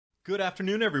Good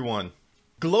afternoon, everyone.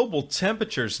 Global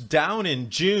temperatures down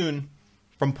in June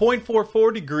from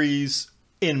 0.44 degrees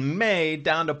in May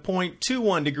down to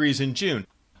 0.21 degrees in June.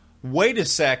 Wait a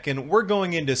second, we're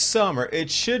going into summer. It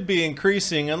should be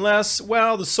increasing unless,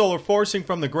 well, the solar forcing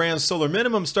from the grand solar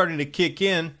minimum starting to kick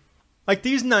in. Like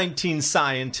these 19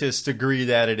 scientists agree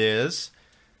that it is.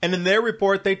 And in their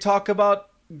report, they talk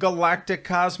about galactic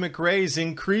cosmic rays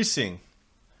increasing,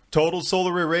 total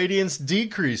solar irradiance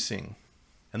decreasing.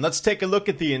 And let's take a look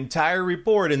at the entire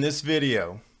report in this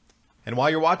video. And while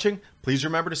you're watching, please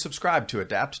remember to subscribe to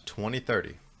Adapt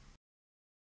 2030.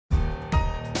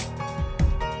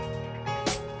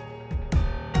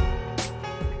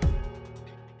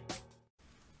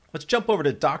 Let's jump over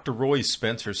to Dr. Roy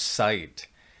Spencer's site.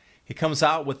 He comes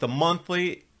out with the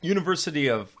monthly University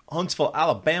of Huntsville,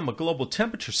 Alabama global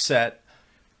temperature set.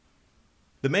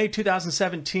 The May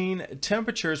 2017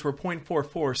 temperatures were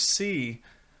 0.44 C,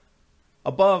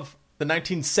 above the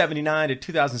 1979 to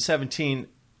 2017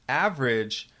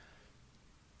 average.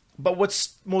 But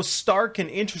what's most stark and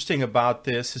interesting about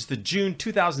this is the June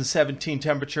 2017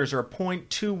 temperatures are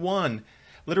 0.21,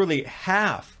 literally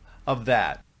half of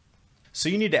that. So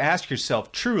you need to ask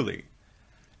yourself, truly,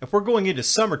 if we're going into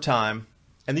summertime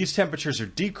and these temperatures are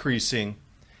decreasing,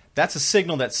 that's a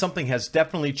signal that something has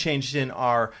definitely changed in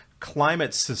our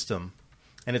climate system.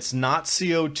 And it's not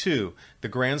CO2. The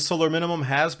grand solar minimum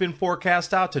has been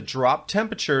forecast out to drop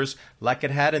temperatures like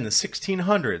it had in the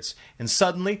 1600s. And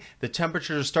suddenly, the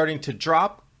temperatures are starting to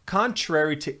drop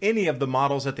contrary to any of the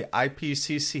models that the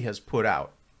IPCC has put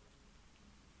out.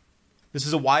 This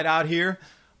is a whiteout here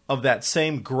of that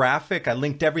same graphic. I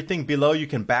linked everything below. You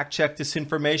can back check this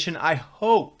information. I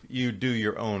hope you do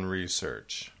your own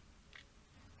research.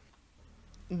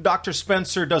 Dr.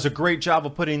 Spencer does a great job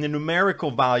of putting the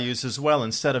numerical values as well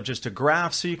instead of just a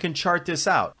graph, so you can chart this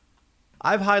out.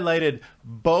 I've highlighted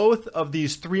both of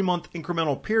these 3-month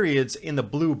incremental periods in the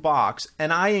blue box,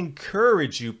 and I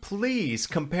encourage you, please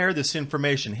compare this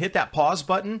information. Hit that pause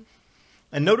button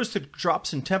and notice the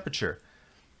drops in temperature.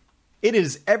 It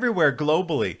is everywhere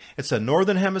globally. It's the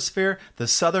Northern Hemisphere, the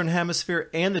Southern Hemisphere,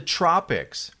 and the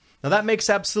tropics. Now that makes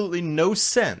absolutely no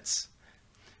sense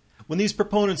when these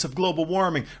proponents of global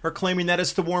warming are claiming that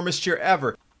it's the warmest year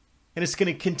ever, and it's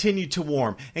going to continue to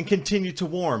warm and continue to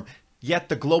warm, yet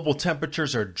the global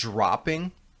temperatures are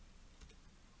dropping.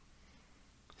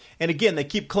 And again, they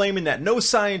keep claiming that no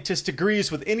scientist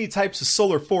agrees with any types of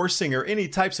solar forcing or any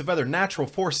types of other natural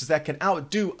forces that can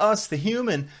outdo us, the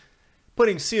human,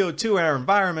 putting CO2 in our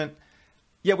environment.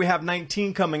 Yet we have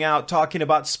 19 coming out talking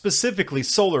about specifically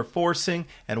solar forcing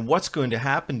and what's going to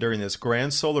happen during this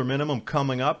grand solar minimum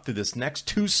coming up through this next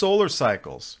 2 solar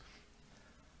cycles.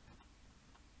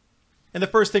 And the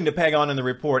first thing to peg on in the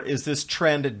report is this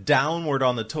trend downward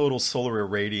on the total solar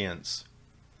irradiance.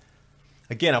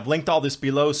 Again, I've linked all this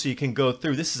below so you can go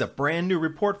through. This is a brand new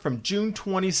report from June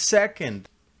 22nd.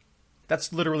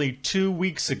 That's literally 2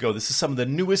 weeks ago. This is some of the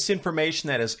newest information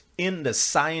that is in the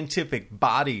scientific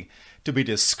body to be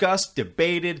discussed,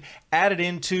 debated, added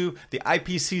into the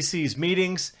IPCC's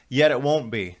meetings, yet it won't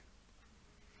be.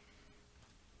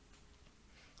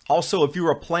 Also, if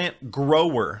you're a plant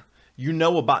grower, you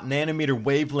know about nanometer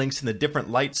wavelengths in the different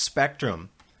light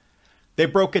spectrum. They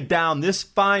broke it down this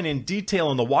fine in detail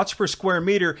in the watts per square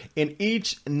meter in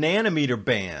each nanometer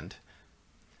band.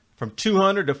 From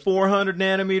 200 to 400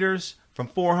 nanometers, from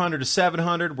 400 to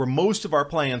 700, where most of our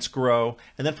plants grow,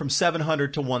 and then from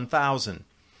 700 to 1000.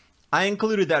 I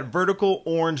included that vertical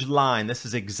orange line. This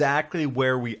is exactly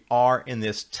where we are in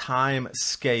this time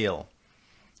scale.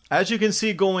 As you can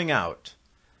see going out,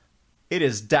 it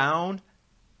is down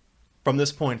from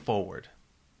this point forward.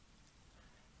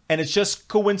 And it's just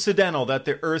coincidental that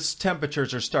the Earth's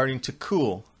temperatures are starting to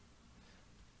cool.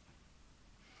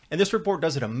 And this report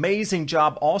does an amazing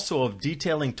job also of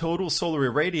detailing total solar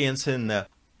irradiance in the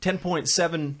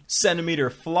 10.7 centimeter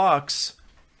flux,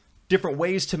 different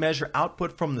ways to measure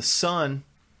output from the sun.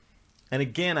 And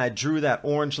again, I drew that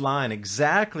orange line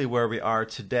exactly where we are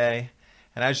today.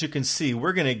 And as you can see,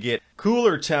 we're going to get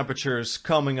cooler temperatures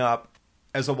coming up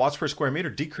as the watts per square meter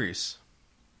decrease.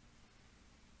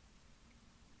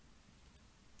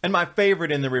 And my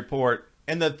favorite in the report,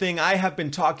 and the thing I have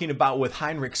been talking about with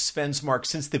Heinrich Svensmark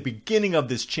since the beginning of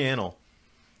this channel,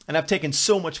 and I've taken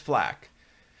so much flack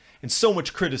and so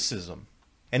much criticism.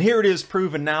 And here it is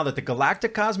proven now that the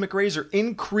galactic cosmic rays are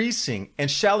increasing and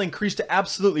shall increase to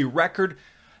absolutely record,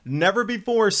 never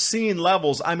before seen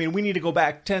levels. I mean, we need to go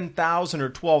back 10,000 or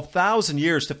 12,000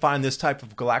 years to find this type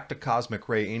of galactic cosmic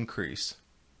ray increase.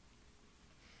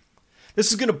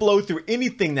 This is going to blow through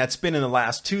anything that's been in the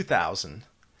last 2,000.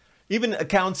 even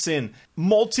accounts in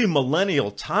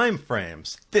multi-millennial time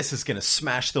frames. This is going to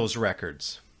smash those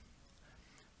records.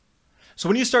 So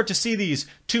when you start to see these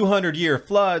 200-year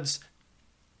floods,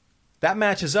 that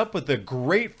matches up with the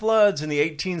great floods in the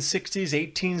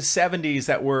 1860s, 1870s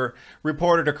that were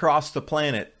reported across the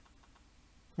planet.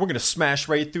 We're going to smash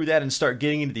right through that and start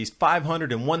getting into these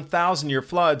 500 and 1,000-year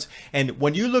floods. And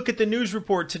when you look at the news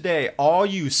report today, all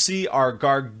you see are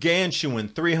gargantuan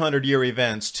 300-year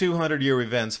events, 200-year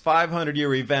events,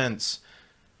 500-year events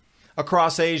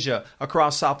across Asia,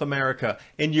 across South America,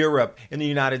 in Europe, in the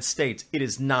United States. It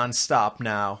is nonstop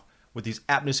now with these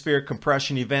atmospheric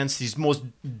compression events, these most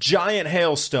giant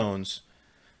hailstones.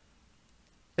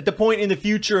 At the point in the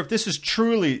future, if this is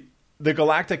truly the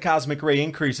galactic cosmic ray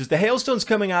increases, the hailstones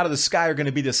coming out of the sky are going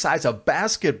to be the size of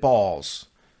basketballs.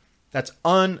 That's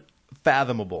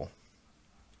unfathomable.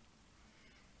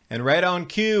 And right on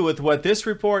cue with what this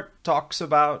report talks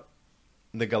about,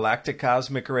 the galactic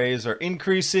cosmic rays are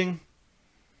increasing.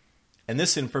 And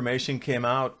this information came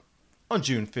out on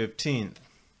June 15th.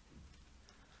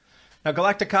 Now,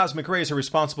 galactic cosmic rays are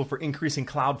responsible for increasing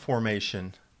cloud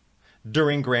formation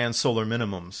during grand solar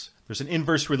minimums. There's an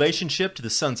inverse relationship to the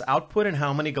sun's output and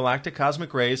how many galactic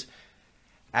cosmic rays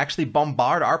actually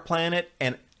bombard our planet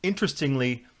and,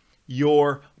 interestingly,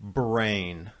 your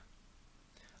brain.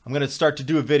 I'm going to start to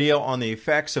do a video on the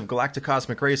effects of galactic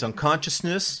cosmic rays on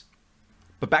consciousness.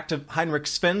 But back to Heinrich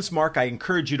Svensmark, I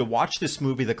encourage you to watch this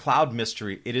movie, The Cloud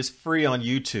Mystery. It is free on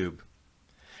YouTube.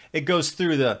 It goes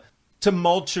through the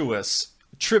tumultuous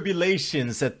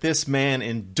tribulations that this man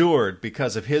endured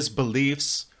because of his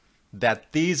beliefs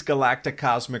that these galactic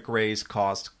cosmic rays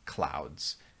caused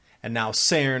clouds. And now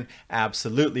CERN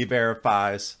absolutely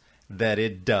verifies that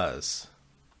it does.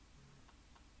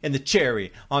 And the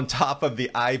cherry on top of the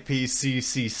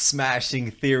IPCC smashing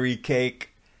theory cake,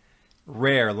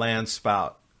 rare land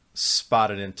spout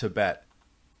spotted in Tibet.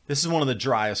 This is one of the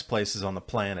driest places on the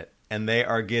planet, and they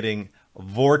are getting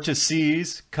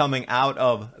vortices coming out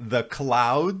of the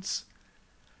clouds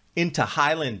into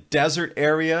highland desert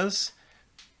areas.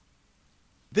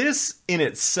 This in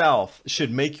itself should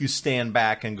make you stand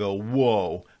back and go,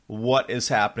 whoa, what is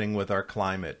happening with our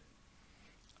climate?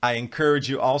 I encourage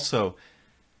you also,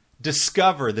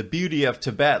 discover the beauty of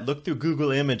Tibet. Look through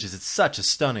Google Images. It's such a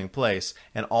stunning place.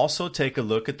 And also take a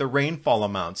look at the rainfall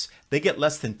amounts. They get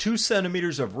less than 2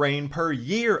 centimeters of rain per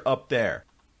year up there.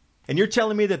 And you're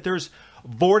telling me that there's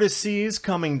vortices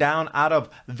coming down out of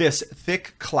this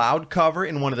thick cloud cover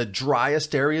in one of the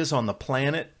driest areas on the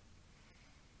planet?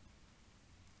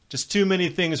 Just too many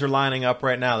things are lining up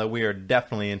right now that we are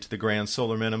definitely into the grand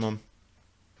solar minimum.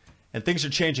 And things are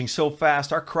changing so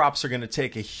fast, our crops are going to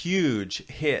take a huge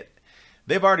hit.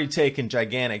 They've already taken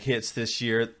gigantic hits this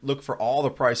year. Look for all the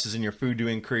prices in your food to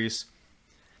increase.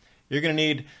 You're going to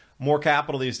need more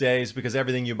capital these days because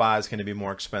everything you buy is going to be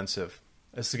more expensive.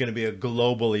 This is going to be a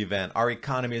global event. Our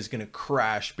economy is going to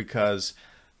crash because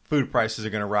food prices are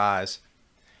going to rise.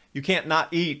 You can't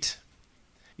not eat.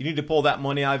 You need to pull that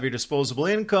money out of your disposable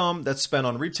income that's spent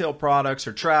on retail products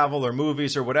or travel or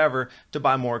movies or whatever to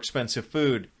buy more expensive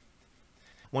food.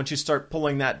 Once you start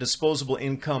pulling that disposable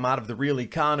income out of the real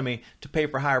economy to pay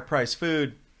for higher priced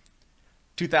food,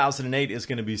 2008 is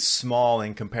going to be small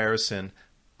in comparison.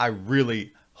 I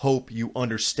really hope you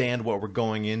understand what we're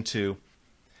going into.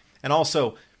 And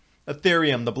also,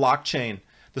 Ethereum, the blockchain.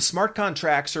 The smart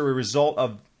contracts are a result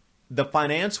of the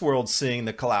finance world seeing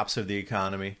the collapse of the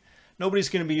economy. Nobody's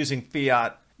going to be using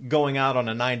fiat, going out on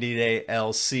a 90-day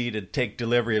LC to take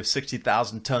delivery of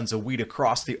 60,000 tons of wheat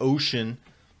across the ocean.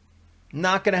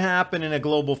 Not going to happen in a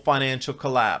global financial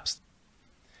collapse.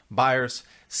 Buyers,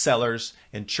 sellers,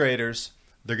 and traders,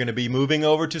 they're going to be moving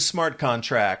over to smart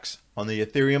contracts on the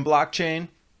Ethereum blockchain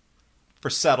for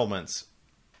settlements.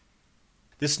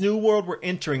 This new world we're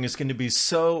entering is going to be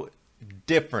so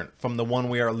different from the one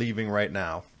we are leaving right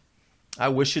now. I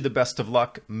wish you the best of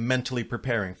luck mentally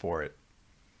preparing for it.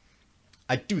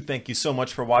 I do thank you so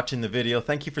much for watching the video.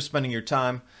 Thank you for spending your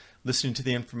time listening to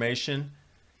the information.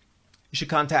 You should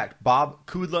contact Bob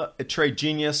Kudla at Trade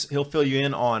Genius. He'll fill you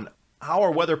in on how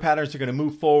our weather patterns are going to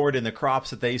move forward and the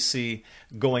crops that they see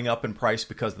going up in price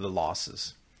because of the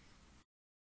losses.